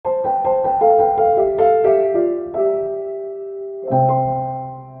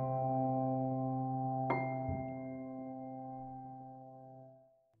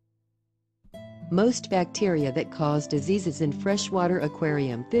Most bacteria that cause diseases in freshwater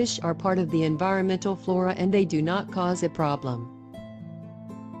aquarium fish are part of the environmental flora and they do not cause a problem.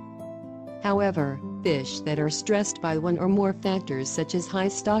 However, fish that are stressed by one or more factors such as high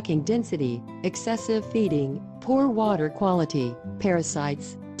stocking density, excessive feeding, poor water quality,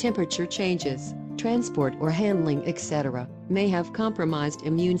 parasites, temperature changes, transport or handling, etc., may have compromised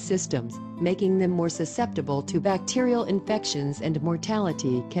immune systems, making them more susceptible to bacterial infections, and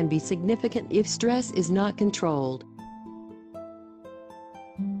mortality can be significant if stress is not controlled.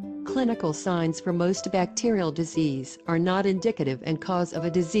 Clinical signs for most bacterial disease are not indicative, and cause of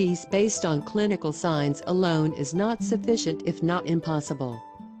a disease based on clinical signs alone is not sufficient, if not impossible.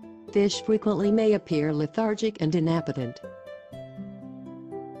 Fish frequently may appear lethargic and inappetent.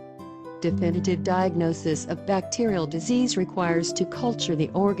 Definitive diagnosis of bacterial disease requires to culture the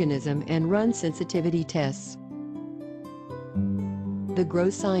organism and run sensitivity tests. The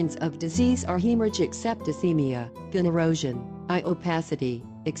gross signs of disease are haemorrhagic septicaemia, fin erosion, eye opacity,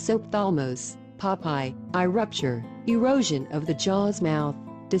 exopthalmos, eye rupture, erosion of the jaws, mouth,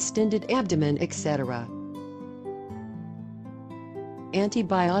 distended abdomen, etc.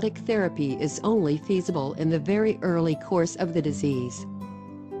 Antibiotic therapy is only feasible in the very early course of the disease.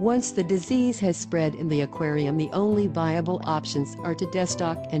 Once the disease has spread in the aquarium, the only viable options are to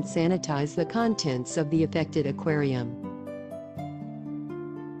destock and sanitize the contents of the affected aquarium.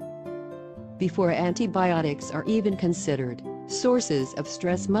 Before antibiotics are even considered, sources of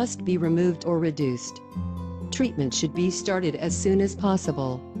stress must be removed or reduced. Treatment should be started as soon as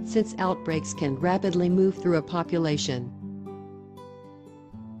possible, since outbreaks can rapidly move through a population.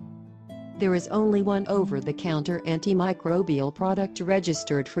 There is only one over-the-counter antimicrobial product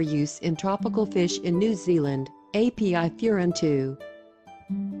registered for use in tropical fish in New Zealand, API Furan 2.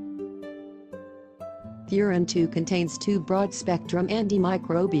 Furan 2 contains two broad-spectrum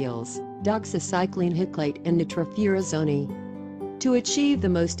antimicrobials, doxycycline hyclate and nitrofurazone. To achieve the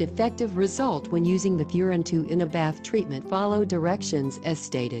most effective result when using the Furan 2 in a bath treatment, follow directions as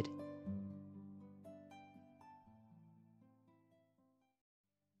stated.